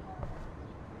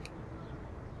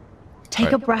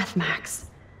 Take a breath, Max.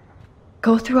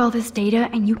 Go through all this data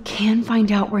and you can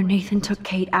find out where Nathan took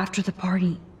Kate after the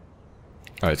party.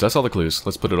 Alright, so that's all the clues.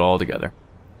 Let's put it all together.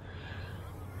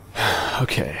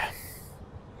 Okay.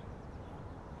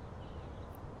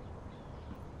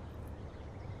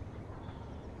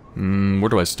 Where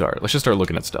do I start? Let's just start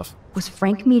looking at stuff. Was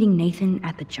Frank meeting Nathan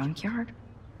at the junkyard?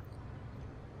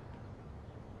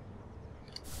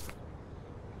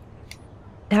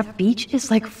 That beach is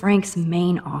like Frank's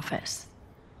main office.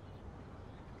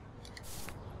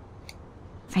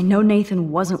 I know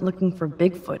Nathan wasn't looking for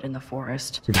Bigfoot in the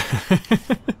forest.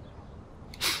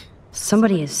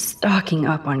 Somebody is stocking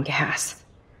up on gas.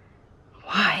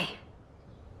 Why?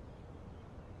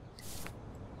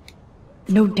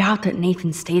 No doubt that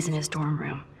Nathan stays in his dorm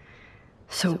room.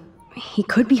 So, he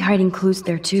could be hiding clues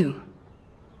there too.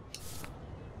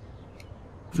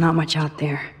 Not much out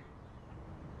there.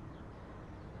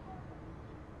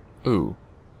 Ooh.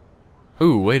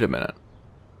 Ooh, wait a minute.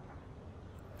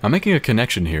 I'm making a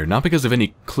connection here, not because of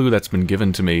any clue that's been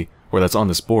given to me, or that's on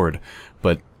this board,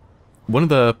 but one of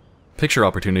the picture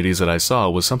opportunities that I saw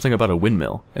was something about a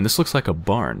windmill, and this looks like a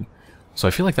barn. So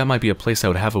I feel like that might be a place that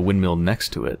would have a windmill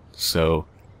next to it, so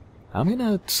I'm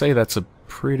gonna say that's a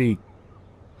pretty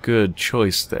good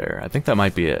choice there. I think that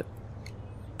might be it.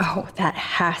 Oh, that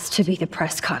has to be the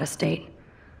Prescott estate.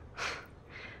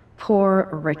 Poor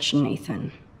rich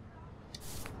Nathan.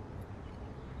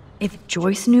 If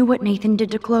Joyce knew what Nathan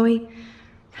did to Chloe,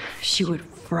 she would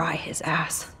fry his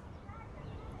ass.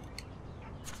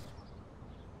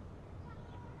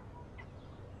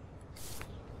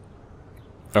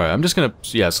 Alright, I'm just gonna,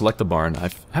 select the barn.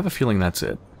 I have a feeling that's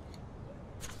it.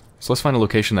 So let's find a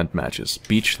location that matches.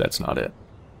 Beach, that's not it.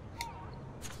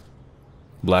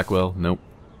 Blackwell, nope.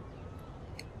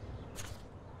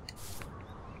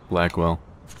 Blackwell.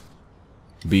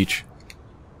 Beach.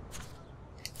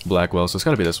 Blackwell, so it's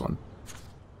gotta be this one.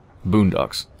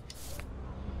 Boondocks.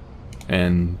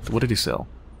 And what did he sell?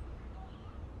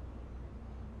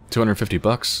 250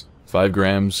 bucks, 5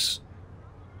 grams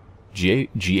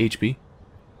GHB?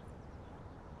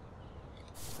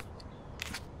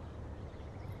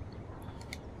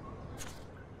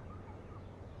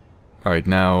 Alright,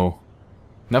 now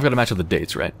I've got to match up the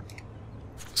dates, right?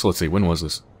 So let's see, when was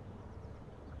this?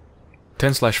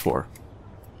 10/4.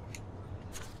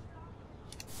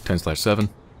 10/7.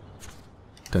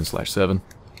 10/7.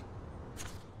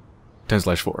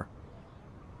 10/4.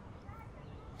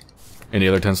 Any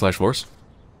other 10/4s?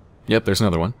 Yep, there's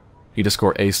another one. Need to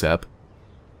score ASAP.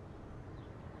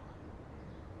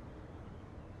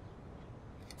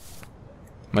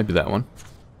 Might be that one.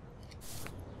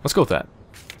 Let's go with that.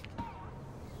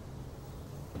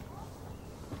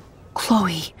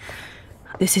 Chloe,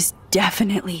 this is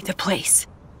definitely the place.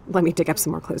 Let me dig up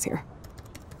some more clues here.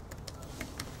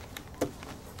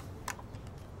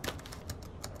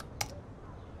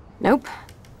 Nope.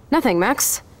 Nothing,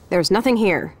 Max. There's nothing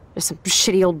here. Just some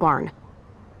shitty old barn.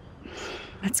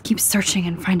 Let's keep searching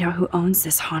and find out who owns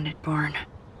this haunted barn.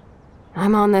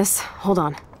 I'm on this. Hold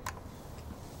on.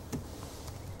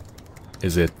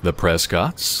 Is it the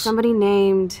Prescotts? Somebody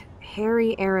named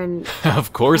Harry Aaron...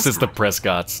 Of course it's the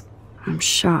Prescotts. I'm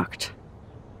shocked.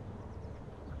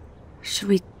 Should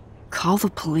we call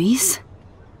the police?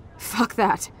 Fuck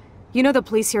that. You know the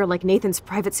police here are like Nathan's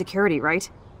private security, right?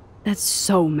 That's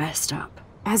so messed up.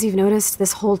 As you've noticed,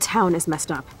 this whole town is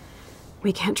messed up.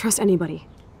 We can't trust anybody.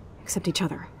 Except each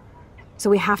other. So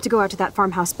we have to go out to that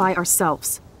farmhouse by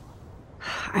ourselves.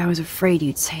 I was afraid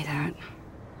you'd say that.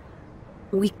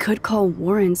 We could call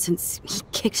Warren since he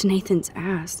kicked Nathan's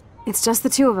ass. It's just the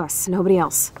two of us, nobody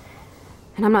else.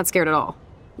 And I'm not scared at all.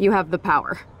 You have the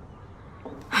power.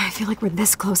 I feel like we're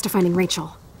this close to finding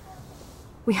Rachel.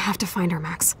 We have to find her,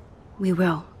 Max. We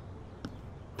will.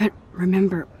 But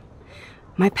remember,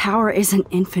 my power isn't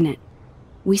infinite.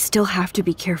 We still have to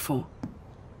be careful.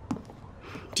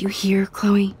 Do you hear,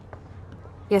 Chloe?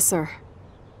 Yes, sir.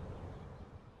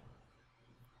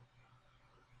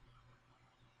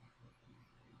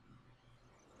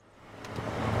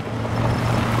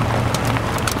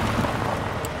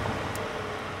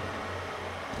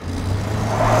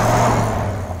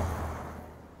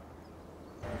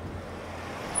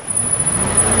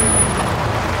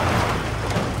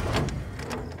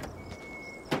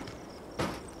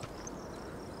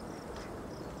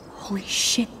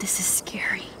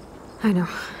 I know.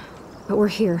 But we're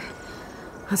here.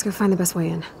 Let's go find the best way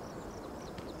in.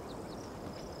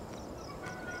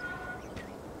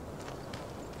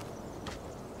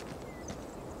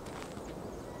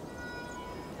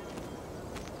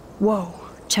 Whoa,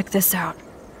 check this out.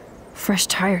 Fresh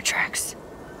tire tracks.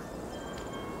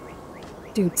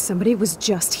 Dude, somebody was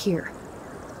just here.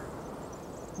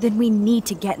 Then we need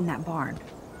to get in that barn.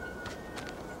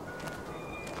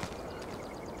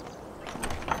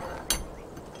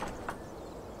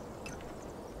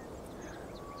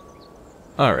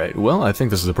 Alright, well, I think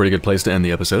this is a pretty good place to end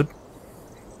the episode.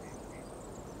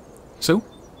 So,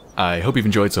 I hope you've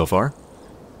enjoyed so far.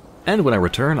 And when I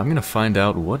return, I'm going to find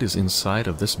out what is inside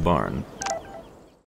of this barn.